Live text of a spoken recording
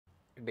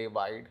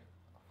divide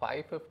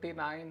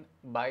 559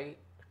 by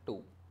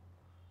 2.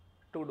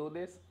 To do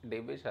this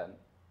division,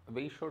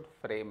 we should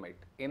frame it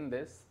in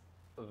this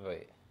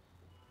way.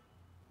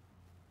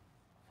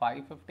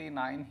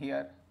 559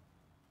 here,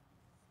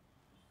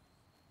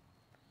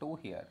 2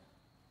 here.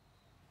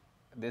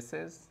 This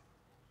is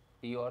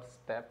your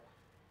step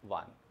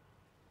 1.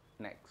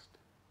 Next,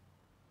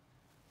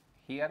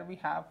 here we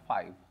have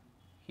 5,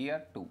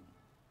 here 2.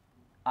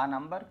 A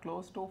number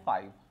close to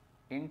 5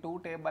 in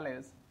 2 table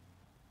is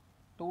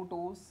 2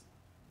 2's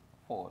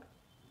 4.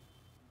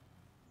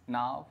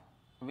 Now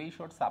we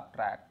should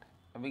subtract,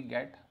 we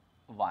get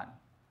 1.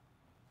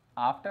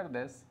 After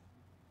this,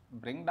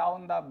 bring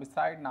down the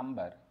beside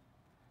number,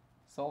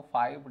 so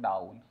 5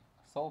 down,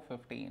 so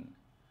 15.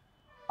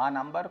 A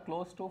number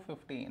close to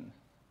 15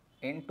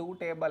 in 2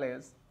 table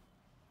is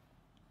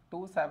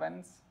 2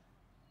 7's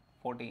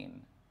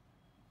 14.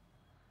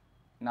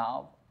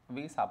 Now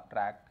we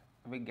subtract,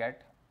 we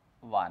get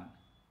 1.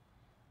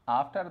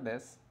 After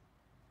this,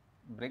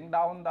 bring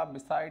down the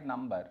beside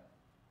number,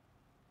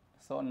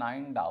 so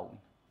 9 down,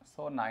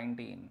 so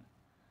 19.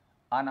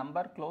 A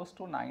number close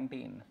to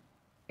 19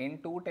 in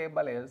 2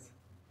 table is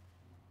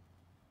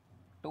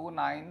 2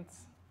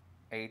 9's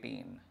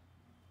 18.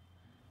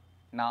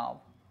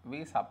 Now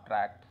we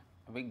subtract,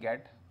 we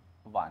get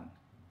 1.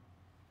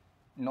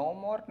 No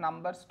more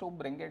numbers to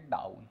bring it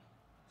down,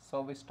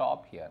 so we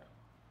stop here.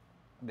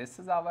 This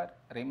is our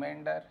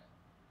remainder,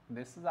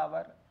 this is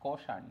our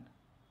quotient.